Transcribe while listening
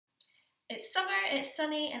It's summer, it's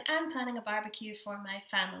sunny, and I'm planning a barbecue for my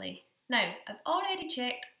family. Now, I've already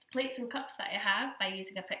checked the plates and cups that I have by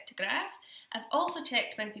using a pictograph. I've also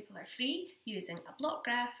checked when people are free using a block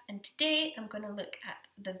graph, and today I'm going to look at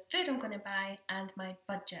the food I'm going to buy and my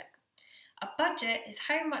budget. A budget is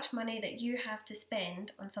how much money that you have to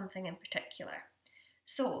spend on something in particular.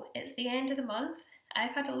 So, it's the end of the month.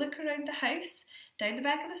 I've had a look around the house, down the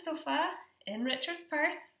back of the sofa, in Richard's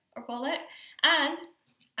purse or wallet, and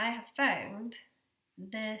I have found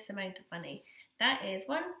this amount of money. That is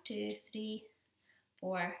 £5.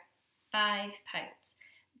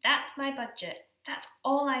 That's my budget. That's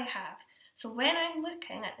all I have. So when I'm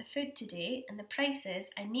looking at the food today and the prices,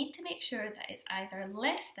 I need to make sure that it's either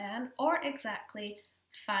less than or exactly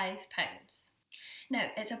 £5. Now,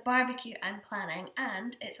 it's a barbecue I'm planning,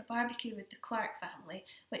 and it's a barbecue with the Clark family,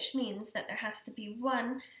 which means that there has to be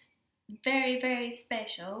one very, very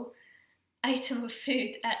special item of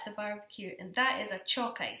food at the barbecue, and that is a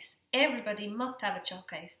chalk ice. Everybody must have a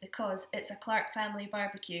chalk ice because it's a Clark family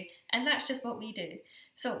barbecue, and that's just what we do.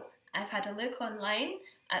 So I've had a look online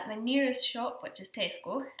at my nearest shop, which is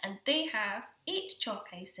Tesco, and they have 8 chalk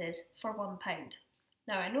ices for £1.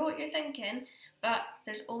 Now I know what you're thinking, but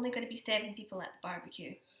there's only going to be 7 people at the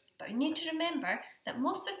barbecue. But you need to remember that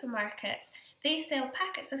most supermarkets, they sell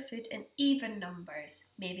packets of food in even numbers.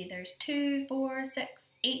 Maybe there's 2, 4,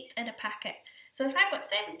 6, 8 in a packet. So if I've got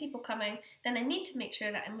 7 people coming, then I need to make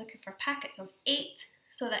sure that I'm looking for packets of 8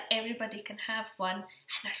 so that everybody can have one and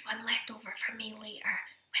there's one left over for me later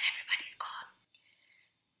when everybody's gone.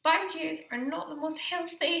 Barbecues are not the most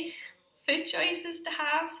healthy food choices to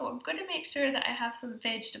have, so I'm going to make sure that I have some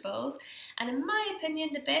vegetables, and in my opinion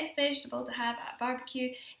the best vegetable to have at a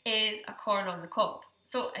barbecue is a corn on the cob.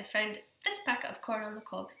 So I found this packet of corn on the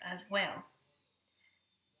cobs as well.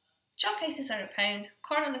 Chalk ices are £1,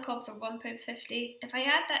 corn on the cobs are £1.50. If I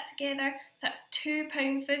add that together, that's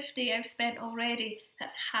 £2.50 I've spent already.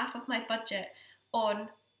 That's half of my budget on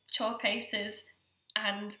chalk ices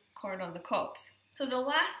and corn on the cobs. So the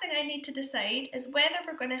last thing I need to decide is whether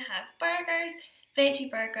we're going to have burgers,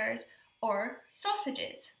 veggie burgers, or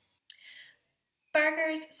sausages.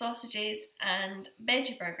 Burgers, sausages, and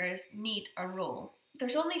veggie burgers need a roll.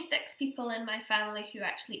 There's only 6 people in my family who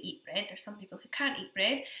actually eat bread. There's some people who can't eat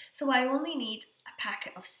bread, so I only need a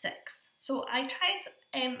packet of 6. So I checked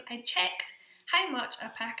how much a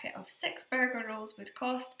packet of 6 burger rolls would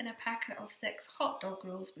cost and a packet of 6 hot dog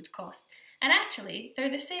rolls would cost. And actually, they're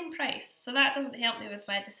the same price, so that doesn't help me with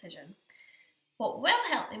my decision. What will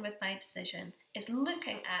help me with my decision is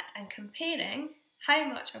looking at and comparing how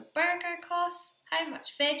much a burger costs, how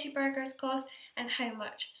much veggie burgers cost, and how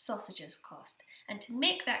much sausages cost. And to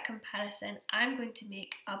make that comparison, I'm going to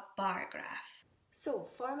make a bar graph. So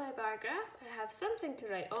for my bar graph, I have something to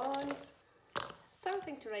write on,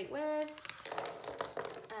 something to write with,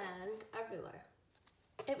 and a ruler.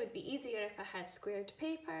 It would be easier if I had squared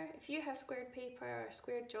paper. If you have squared paper or a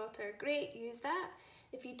squared jotter, great, use that.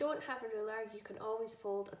 If you don't have a ruler, you can always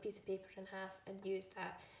fold a piece of paper in half and use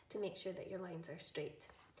that to make sure that your lines are straight.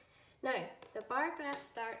 Now, the bar graph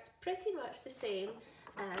starts pretty much the same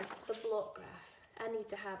as the block graph. I need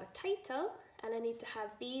to have a title and I need to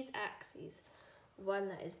have these axes, one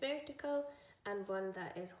that is vertical and one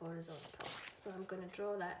that is horizontal. So I'm going to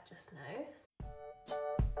draw that just now.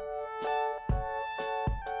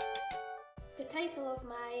 The title of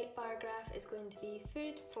my bar graph is going to be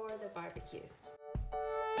Food for the Barbecue.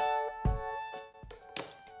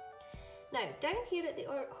 Now, down here at the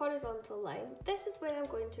horizontal line, this is where I'm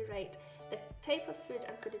going to write the type of food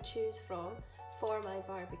I'm going to choose from for my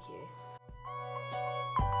barbecue.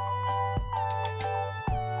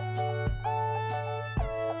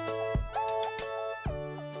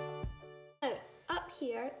 Now, up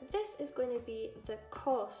here, this is going to be the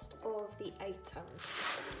cost of the items.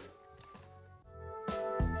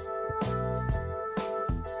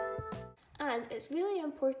 And it's really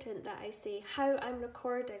important that I say how I'm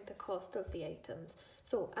recording the cost of the items.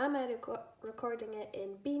 So am I recording it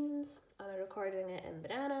in beans, am I recording it in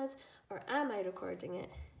bananas, or am I recording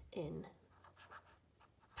it in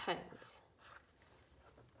pounds?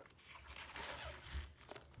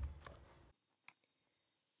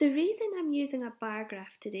 The reason I'm using a bar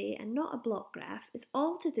graph today and not a block graph is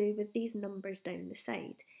all to do with these numbers down the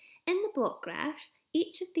side. In the block graph,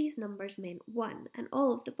 each of these numbers meant 1 and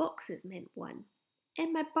all of the boxes meant 1.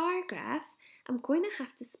 In my bar graph, I'm going to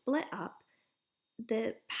have to split up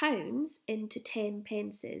the pounds into 10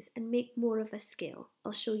 pences and make more of a scale.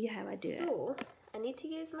 I'll show you how I do it. So, I need to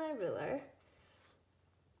use my ruler.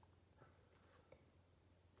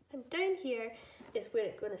 And down here is where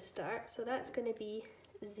it's going to start, so that's going to be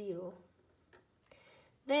 0.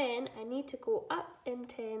 Then I need to go up in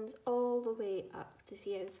tens all the way up to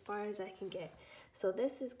see as far as I can get. So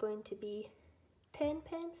this is going to be 10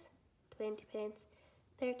 pence, 20 pence,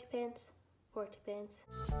 30 pence, 40 pence.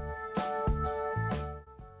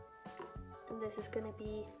 And this is going to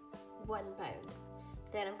be £1.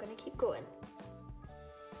 Then I'm going to keep going.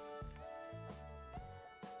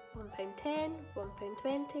 £1.10,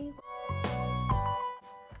 £1.20,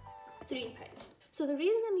 £3. So the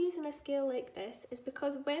reason I'm using a scale like this is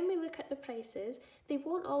because when we look at the prices, they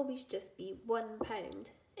won't always just be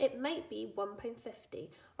 £1. It might be £1.50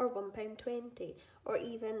 or £1.20 or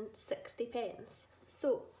even 60 pence.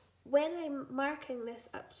 So when I'm marking this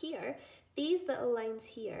up here, these little lines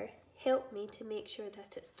here help me to make sure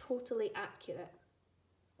that it's totally accurate.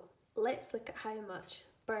 Let's look at how much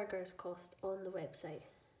burgers cost on the website.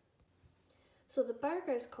 So the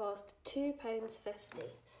burgers cost £2.50.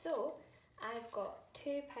 So I've got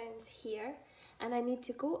 £2 here and I need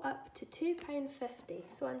to go up to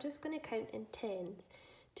 £2.50. So I'm just going to count in tens.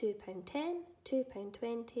 £2.10,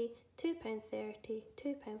 £2.20, £2.30,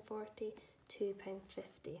 £2.40,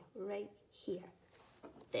 £2.50 right here.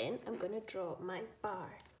 Then I'm going to draw my bar.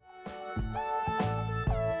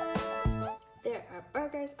 There are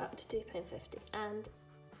burgers up to £2.50, and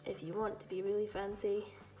if you want to be really fancy,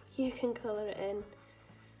 you can colour it in.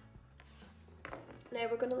 Now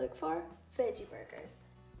we're going to look for veggie burgers.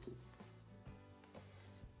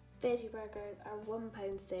 Veggie burgers are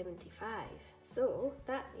 £1.75, so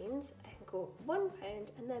that means I can go £1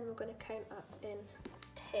 and then we're going to count up in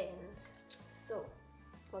tens. So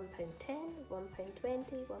 £1.10,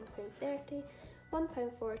 £1.20, £1.30,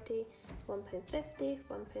 £1.40, £1.50,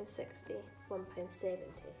 £1.60, £1.70.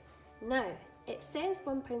 Now it says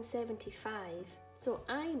 £1.75, so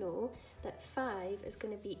I know that 5 is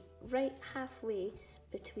going to be right halfway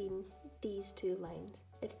between these two lines.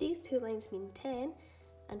 If these two lines mean 10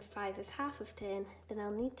 and 5 is half of 10, then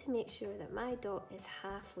I'll need to make sure that my dot is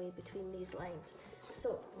halfway between these lines.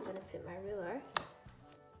 So I'm going to put my ruler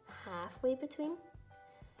halfway between,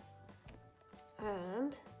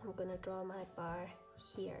 and I'm going to draw my bar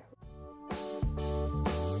here.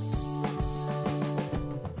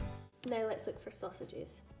 Now let's look for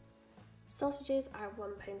sausages. Sausages are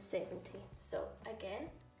 £1.70. So again,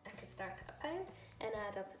 I could start at £1 and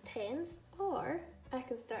add up tens, or I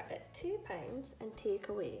can start at £2 and take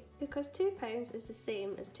away, because £2 is the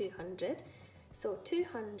same as 200. So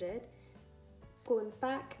 200 going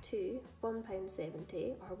back to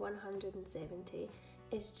 £1.70 or 170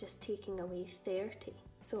 is just taking away 30.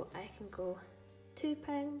 So I can go £2,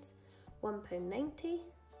 £1.90,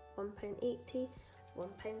 £1.80,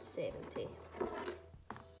 £1.70.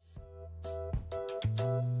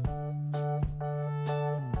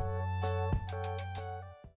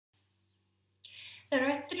 There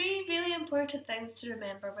are 3 really important things to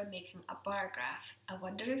remember when making a bar graph. I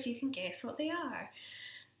wonder if you can guess what they are.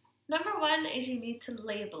 Number 1 is you need to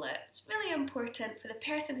label it. It's really important for the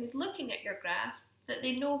person who's looking at your graph that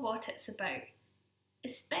they know what it's about,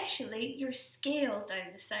 especially your scale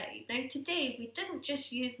down the side. Now today we didn't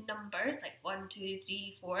just use numbers like 1, 2,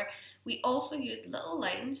 3, 4, we also used little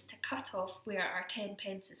lines to cut off where our 10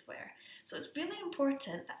 pences were. So it's really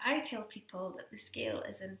important that I tell people that the scale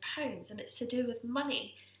is in pounds and it's to do with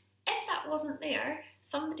money. If that wasn't there,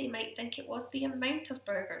 somebody might think it was the amount of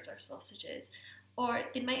burgers or sausages, or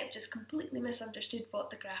they might have just completely misunderstood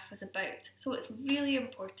what the graph was about. So it's really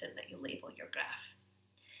important that you label your graph.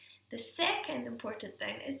 The second important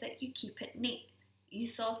thing is that you keep it neat. You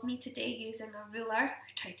saw me today using a ruler. I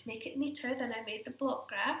tried to make it neater than I made the block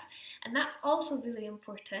graph, and that's also really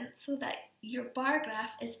important so that your bar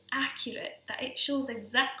graph is accurate, that it shows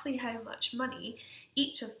exactly how much money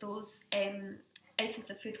each of those items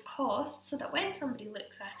of food cost, so that when somebody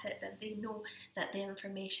looks at it, then they know that the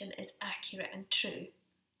information is accurate and true.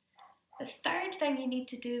 The third thing you need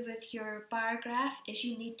to do with your bar graph is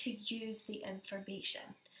you need to use the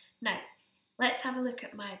information. Now, let's have a look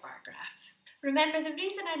at my bar graph. Remember, the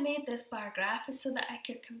reason I made this bar graph is so that I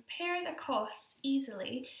could compare the costs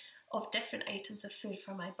easily of different items of food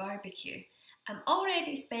for my barbecue. I'm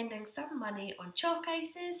already spending some money on chalk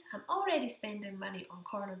ices, I'm already spending money on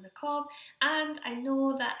corn on the cob, and I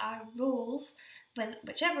know that our rolls,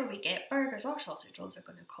 whichever we get, burgers or sausage rolls, are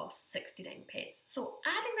going to cost 69 pence. So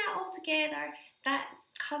adding that all together, that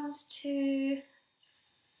comes to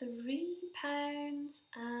 £3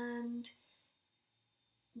 and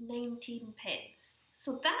 19 pence.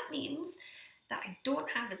 So that means that I don't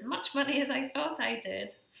have as much money as I thought I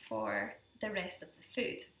did for the rest of the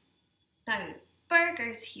food. Now,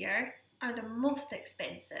 burgers here are the most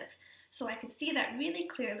expensive. So I can see that really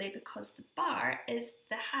clearly because the bar is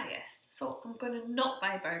the highest. So I'm going to not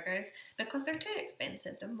buy burgers because they're too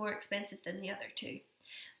expensive. They're more expensive than the other two.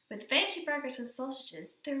 With veggie burgers and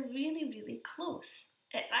sausages, they're really, really close.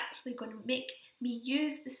 It's actually going to make me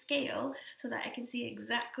use the scale so that I can see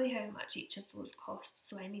exactly how much each of those cost.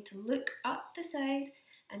 So I need to look up the side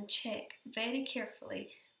and check very carefully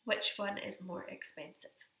which one is more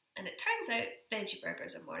expensive. And it turns out veggie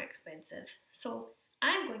burgers are more expensive. So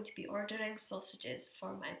I'm going to be ordering sausages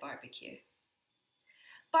for my barbecue.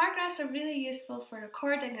 Bar graphs are really useful for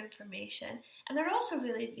recording information, and they're also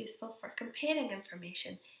really useful for comparing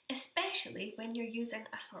information, especially when you're using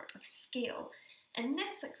a sort of scale. In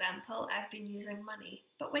this example, I've been using money,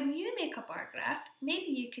 but when you make a bar graph,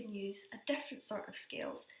 maybe you can use a different sort of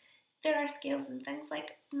scales. There are scales in things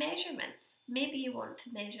like measurements. Maybe you want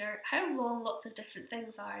to measure how long lots of different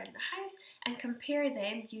things are in the house and compare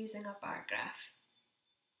them using a bar graph.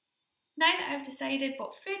 Now that I've decided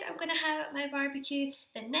what food I'm going to have at my barbecue,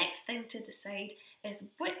 the next thing to decide is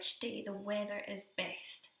which day the weather is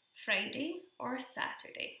best, Friday or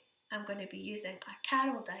Saturday. I'm going to be using a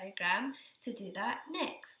Carroll diagram to do that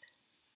next.